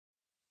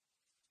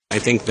I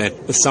think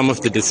that some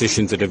of the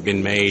decisions that have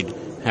been made,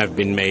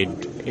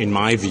 in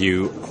my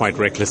view, quite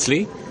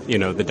recklessly. You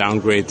know, the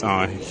downgrades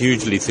are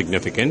hugely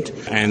significant,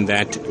 and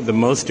that the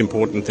most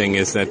important thing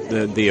is that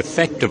the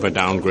effect of a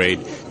downgrade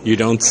you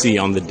don't see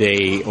on the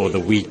day or the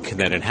week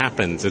that it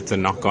happens. It's a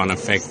knock-on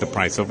effect, the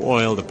price of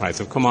oil, the price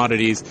of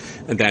commodities,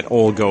 that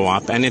all go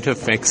up, and it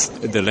affects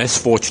the less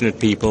fortunate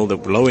people, the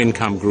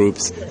low-income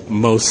groups,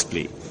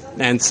 mostly.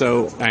 And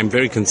so I'm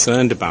very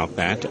concerned about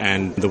that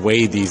and the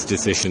way these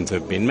decisions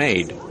have been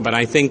made. But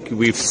I think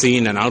we've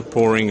seen an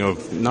outpouring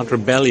of not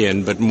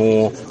rebellion, but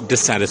more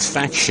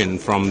dissatisfaction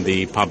from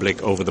the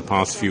public over the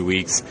past few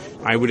weeks.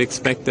 I would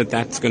expect that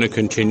that's going to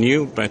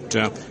continue, but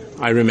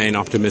I remain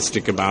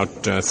optimistic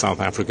about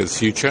South Africa's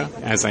future,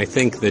 as I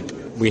think that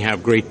we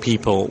have great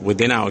people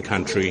within our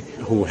country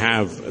who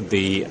have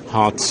the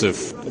hearts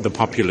of the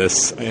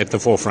populace at the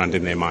forefront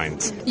in their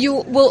minds.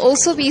 You will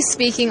also be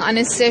speaking on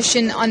a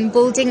session on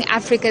building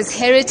Africa's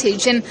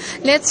heritage, and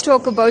let's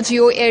talk about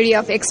your area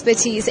of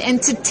expertise,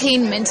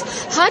 entertainment.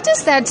 How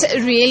does that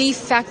really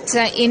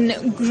factor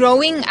in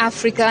growing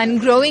Africa and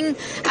growing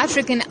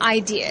African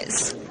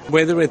ideas?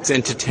 Whether it's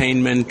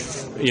entertainment,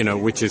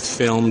 which is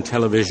film,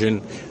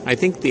 television, I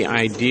think the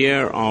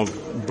idea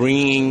of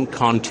bringing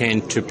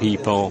content to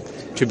people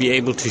to be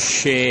able to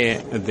share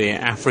their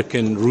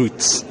African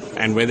roots,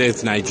 and whether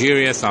it's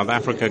Nigeria, South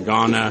Africa,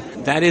 Ghana,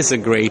 that is a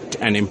great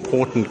and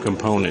important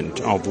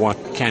component of what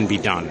can be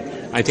done.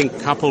 I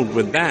think coupled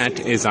with that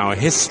is our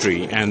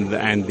history and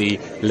the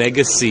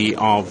legacy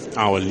of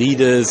our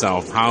leaders,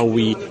 of how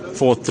we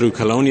fought through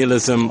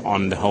colonialism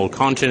on the whole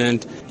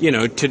continent.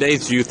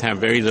 Today's youth have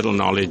very little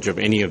knowledge of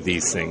any of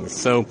these things.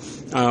 So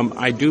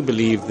I do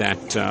believe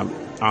that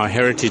our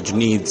heritage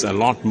needs a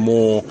lot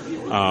more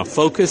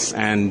focus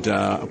and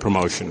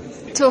promotion.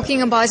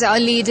 Talking about our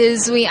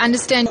leaders, we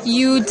understand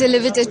you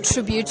delivered a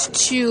tribute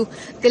to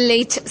the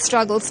late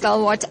struggle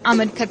stalwart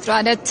Ahmed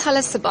Kathrada. Tell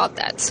us about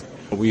that.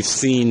 We've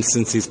seen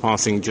since his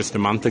passing just a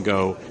month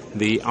ago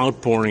the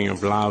outpouring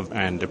of love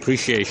and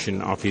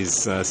appreciation of his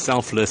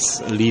selfless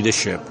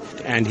leadership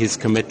and his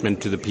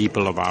commitment to the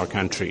people of our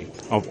country,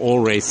 of all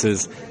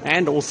races,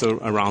 and also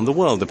around the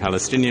world, the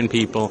Palestinian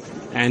people,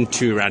 and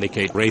to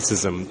eradicate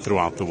racism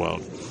throughout the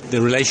world. The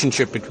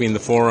relationship between the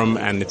Forum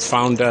and its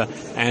founder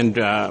and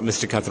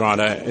Mr.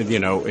 Kathrada,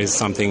 is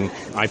something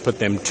I put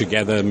them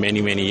together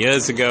many, many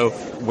years ago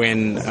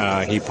when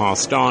he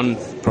passed on.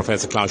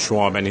 Professor Klaus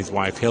Schwab and his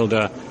wife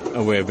Hilda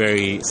were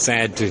very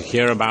sad to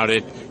hear about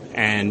it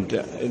and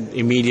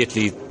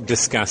immediately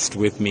discussed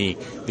with me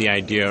the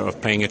idea of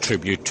paying a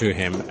tribute to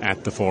him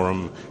at the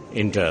Forum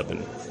in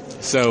Durban.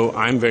 So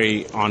I'm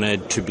very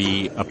honored to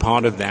be a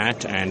part of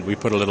that, and we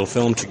put a little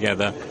film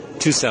together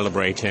to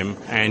celebrate him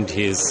and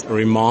his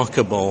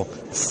remarkable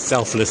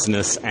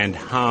selflessness and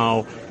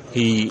how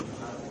he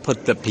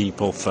put the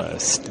people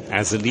first.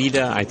 As a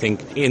leader, I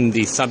think in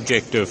the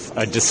subject of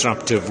a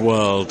disruptive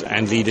world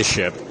and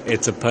leadership,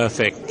 it's a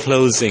perfect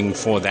closing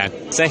for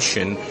that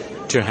session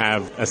to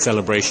have a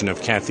celebration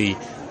of Kathy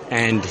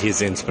and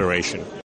his inspiration.